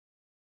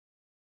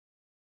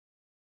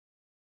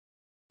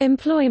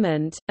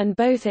 Employment, and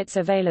both its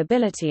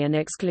availability and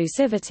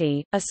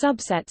exclusivity, are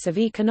subsets of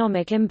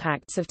economic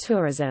impacts of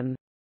tourism.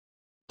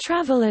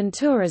 Travel and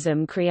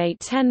tourism create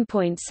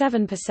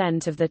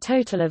 10.7% of the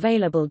total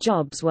available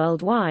jobs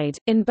worldwide,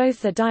 in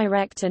both the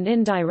direct and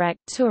indirect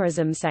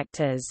tourism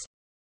sectors.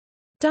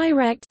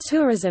 Direct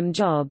tourism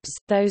jobs,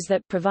 those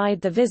that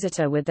provide the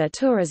visitor with their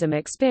tourism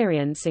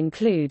experience,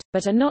 include,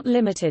 but are not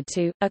limited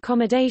to,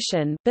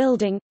 accommodation,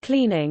 building,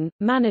 cleaning,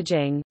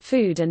 managing,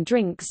 food and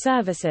drink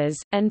services,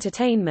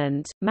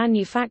 entertainment,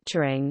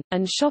 manufacturing,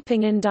 and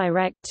shopping.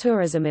 Indirect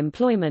tourism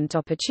employment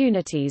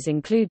opportunities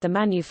include the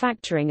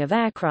manufacturing of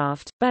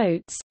aircraft,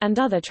 boats, and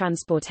other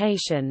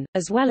transportation,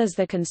 as well as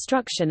the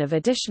construction of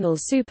additional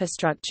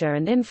superstructure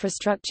and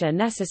infrastructure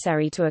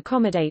necessary to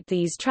accommodate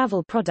these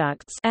travel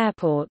products,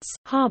 airports,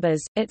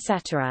 harbors,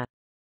 etc.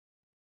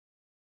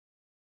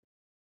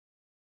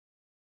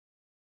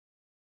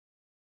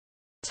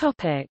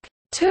 Topic: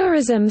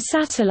 Tourism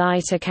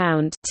Satellite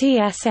Account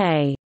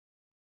 (TSA).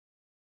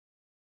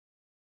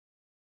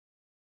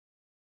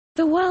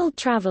 The World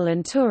Travel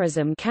and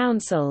Tourism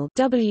Council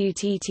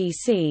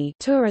 (WTTC)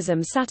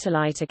 Tourism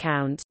Satellite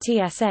Account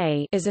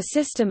 (TSA) is a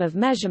system of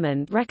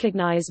measurement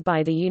recognized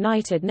by the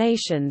United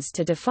Nations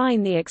to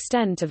define the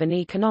extent of an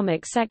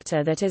economic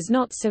sector that is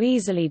not so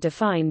easily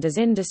defined as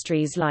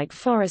industries like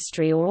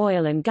forestry or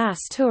oil and gas.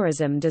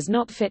 Tourism does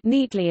not fit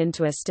neatly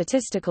into a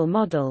statistical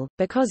model,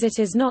 because it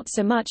is not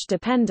so much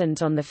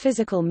dependent on the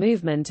physical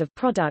movement of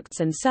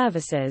products and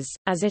services,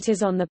 as it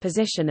is on the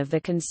position of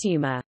the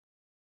consumer.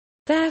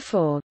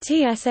 Therefore,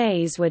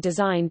 TSAs were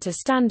designed to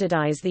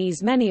standardize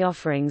these many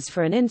offerings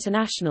for an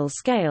international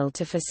scale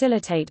to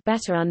facilitate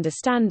better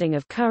understanding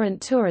of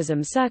current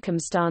tourism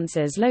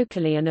circumstances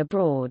locally and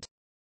abroad.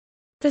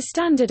 The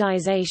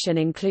standardization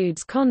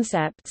includes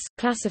concepts,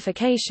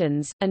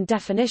 classifications, and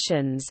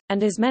definitions,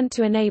 and is meant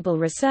to enable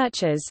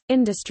researchers,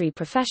 industry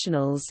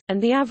professionals, and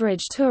the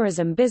average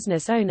tourism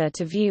business owner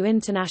to view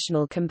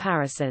international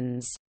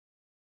comparisons.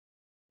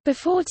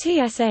 Before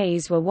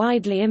TSAs were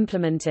widely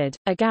implemented,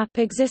 a gap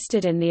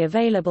existed in the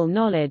available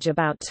knowledge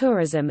about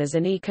tourism as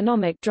an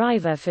economic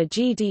driver for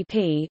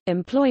GDP,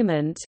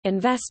 employment,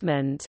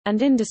 investment,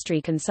 and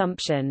industry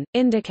consumption.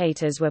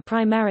 Indicators were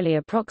primarily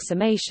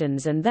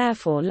approximations and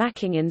therefore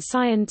lacking in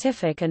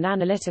scientific and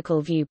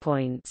analytical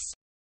viewpoints.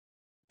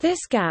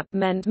 This gap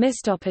meant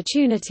missed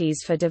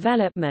opportunities for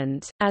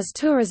development, as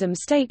tourism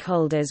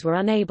stakeholders were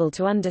unable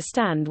to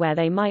understand where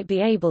they might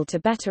be able to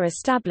better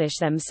establish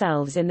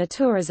themselves in the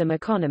tourism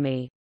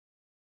economy.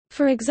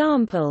 For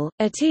example,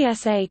 a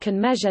TSA can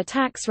measure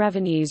tax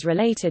revenues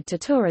related to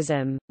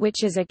tourism,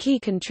 which is a key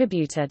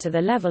contributor to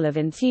the level of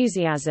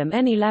enthusiasm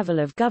any level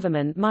of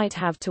government might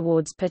have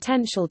towards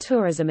potential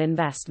tourism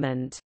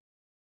investment.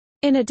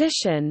 In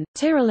addition,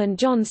 Tyrrell and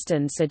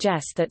Johnston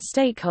suggest that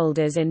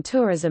stakeholders in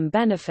tourism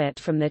benefit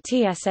from the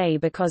TSA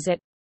because it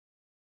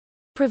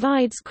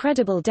provides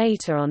credible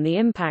data on the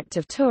impact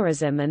of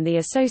tourism and the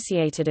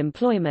associated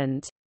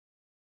employment,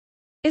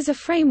 is a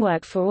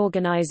framework for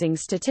organizing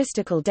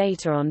statistical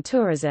data on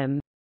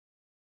tourism,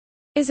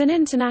 is an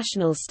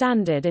international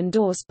standard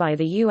endorsed by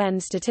the UN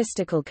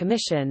Statistical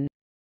Commission,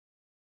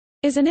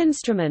 is an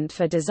instrument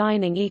for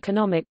designing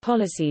economic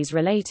policies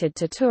related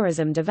to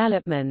tourism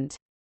development,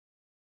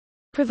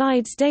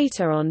 provides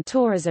data on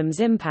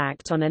tourism's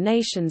impact on a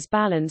nation's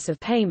balance of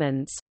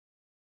payments,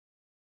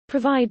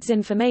 provides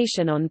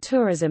information on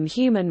tourism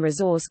human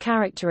resource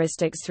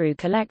characteristics through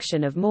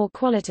collection of more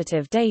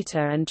qualitative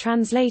data and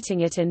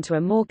translating it into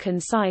a more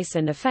concise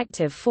and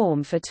effective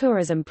form for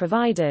tourism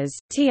providers.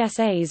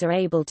 TSAs are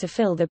able to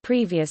fill the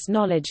previous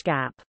knowledge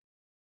gap.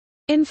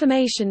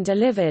 Information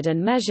delivered and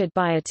measured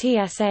by a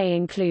TSA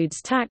includes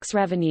tax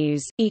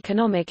revenues,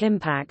 economic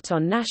impact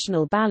on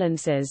national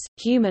balances,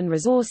 human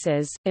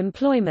resources,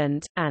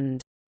 employment,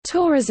 and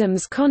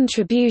tourism's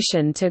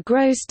contribution to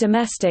gross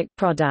domestic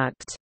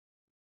product.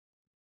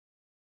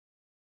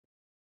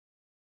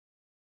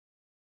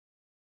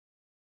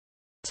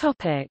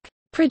 Topic: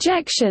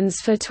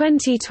 Projections for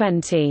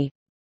 2020.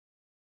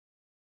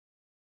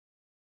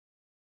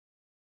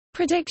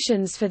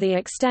 Predictions for the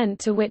extent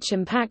to which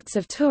impacts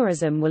of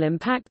tourism will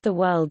impact the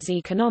world's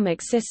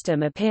economic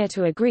system appear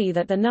to agree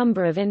that the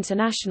number of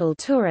international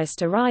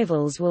tourist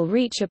arrivals will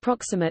reach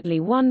approximately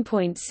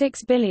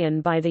 1.6 billion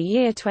by the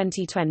year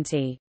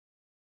 2020.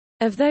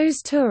 Of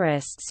those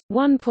tourists,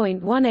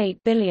 1.18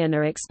 billion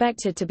are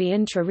expected to be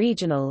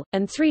intra-regional,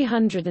 and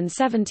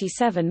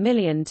 377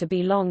 million to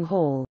be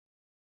long-haul.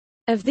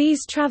 Of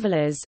these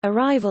travelers,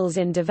 arrivals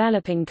in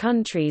developing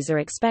countries are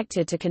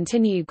expected to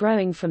continue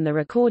growing from the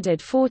recorded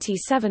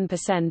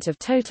 47% of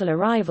total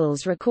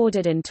arrivals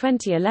recorded in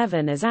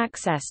 2011 as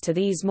access to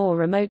these more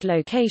remote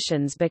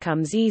locations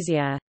becomes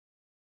easier.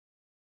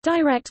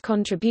 Direct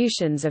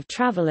contributions of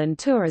travel and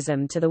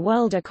tourism to the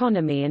world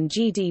economy and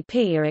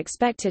GDP are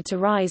expected to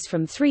rise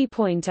from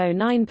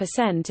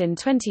 3.09% in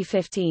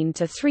 2015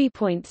 to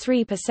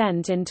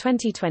 3.3% in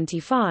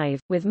 2025,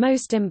 with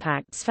most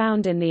impacts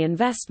found in the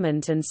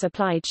investment and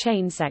supply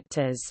chain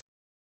sectors.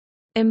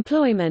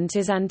 Employment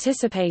is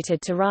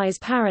anticipated to rise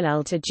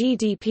parallel to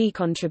GDP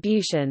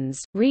contributions,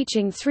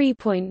 reaching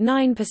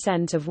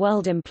 3.9% of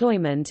world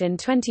employment in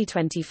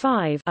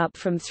 2025, up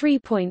from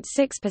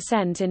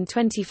 3.6% in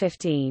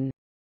 2015.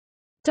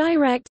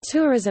 Direct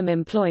tourism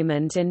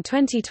employment in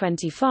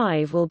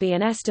 2025 will be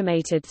an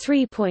estimated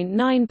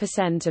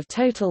 3.9% of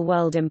total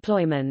world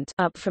employment,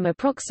 up from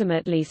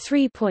approximately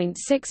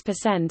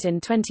 3.6%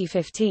 in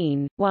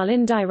 2015, while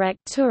indirect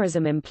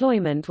tourism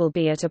employment will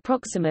be at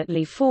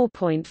approximately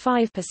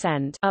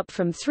 4.5%, up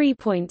from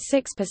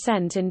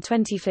 3.6% in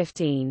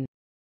 2015.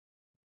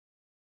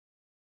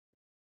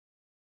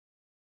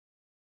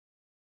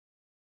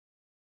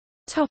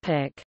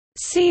 Topic: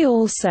 See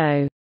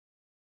also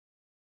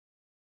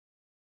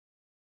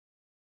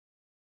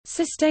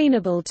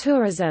Sustainable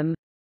tourism,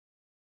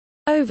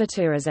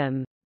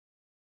 Overtourism.